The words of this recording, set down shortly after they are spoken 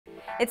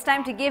It's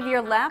time to give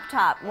your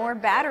laptop more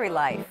battery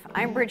life.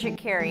 I'm Bridget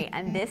Carey,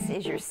 and this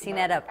is your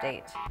CNET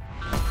update.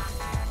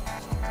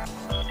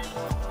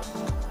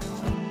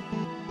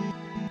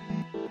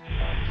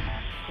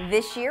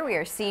 This year, we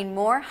are seeing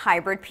more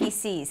hybrid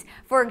PCs.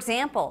 For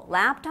example,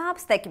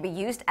 laptops that can be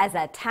used as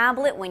a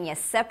tablet when you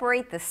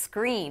separate the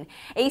screen.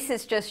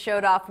 Asus just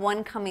showed off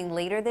one coming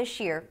later this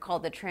year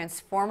called the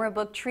Transformer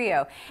Book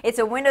Trio. It's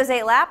a Windows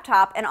 8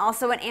 laptop and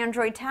also an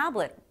Android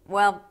tablet.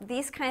 Well,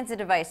 these kinds of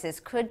devices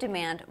could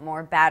demand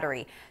more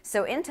battery.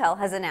 So Intel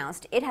has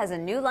announced it has a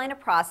new line of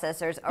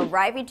processors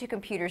arriving to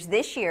computers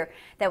this year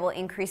that will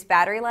increase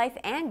battery life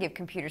and give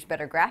computers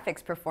better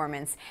graphics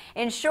performance.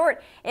 In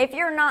short, if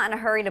you're not in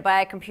a hurry to buy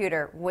a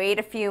computer, wait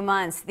a few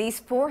months. These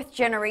fourth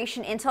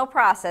generation Intel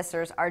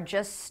processors are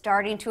just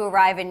starting to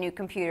arrive in new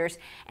computers,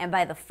 and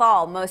by the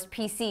fall, most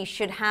PCs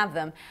should have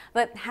them.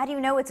 But how do you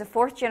know it's a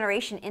fourth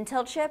generation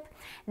Intel chip?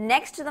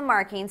 Next to the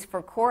markings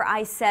for Core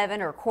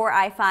i7 or Core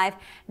i5,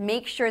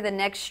 make sure the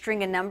next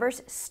string of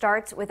numbers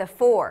starts with a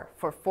 4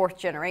 for fourth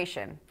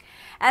generation.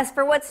 As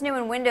for what's new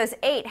in Windows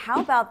 8, how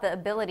about the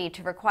ability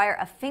to require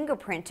a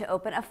fingerprint to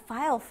open a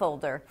file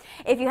folder?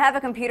 If you have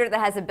a computer that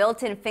has a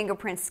built-in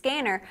fingerprint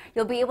scanner,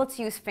 you'll be able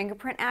to use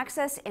fingerprint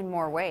access in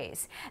more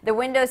ways. The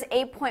Windows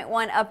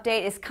 8.1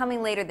 update is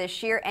coming later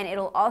this year, and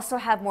it'll also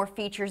have more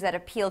features that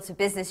appeal to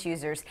business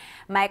users.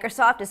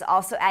 Microsoft is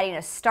also adding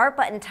a start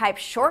button type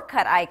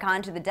shortcut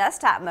icon to the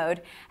desktop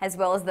mode, as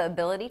well as the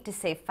ability to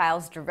save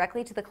files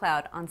directly to the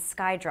cloud on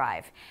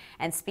SkyDrive.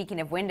 And speaking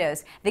of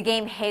Windows, the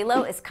game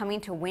Halo is coming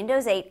to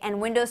Windows 8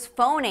 and Windows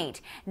Phone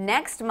 8.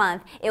 Next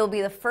month, it will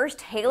be the first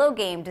Halo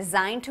game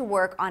designed to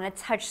work on a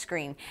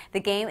touchscreen. The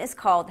game is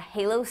called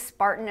Halo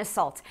Spartan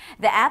Assault.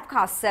 The app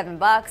costs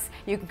 $7.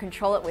 You can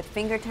control it with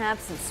finger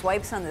taps and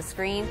swipes on the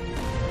screen.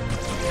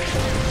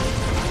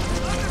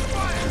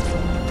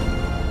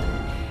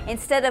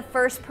 Instead of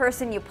first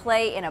person, you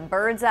play in a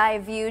bird's eye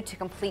view to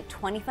complete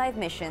 25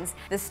 missions.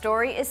 The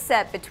story is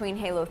set between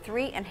Halo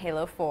 3 and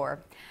Halo 4.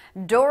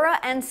 Dora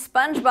and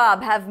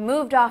SpongeBob have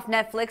moved off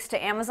Netflix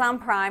to Amazon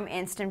Prime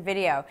Instant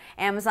Video.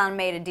 Amazon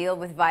made a deal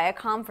with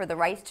Viacom for the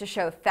rights to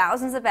show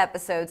thousands of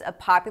episodes of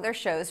popular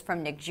shows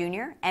from Nick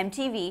Jr.,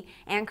 MTV,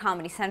 and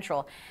Comedy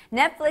Central.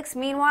 Netflix,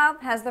 meanwhile,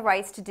 has the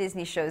rights to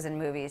Disney shows and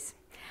movies.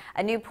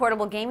 A new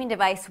portable gaming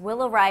device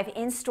will arrive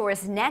in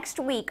stores next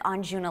week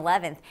on June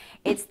 11th.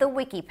 It's the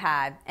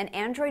Wikipad, an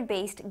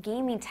Android-based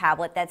gaming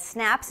tablet that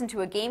snaps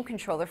into a game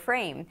controller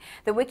frame.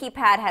 The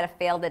Wikipad had a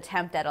failed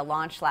attempt at a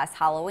launch last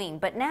Halloween,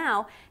 but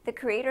now the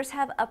creators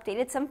have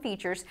updated some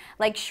features,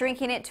 like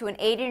shrinking it to an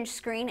 8-inch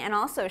screen and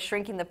also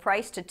shrinking the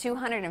price to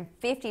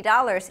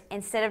 $250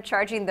 instead of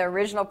charging the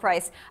original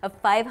price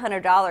of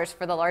 $500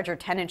 for the larger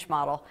 10-inch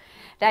model.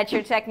 That's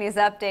your Tech News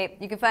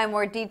Update. You can find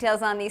more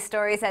details on these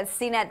stories at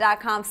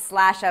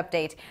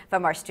cnet.com/update.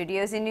 From our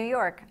studios in New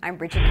York, I'm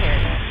Bridget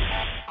Carey.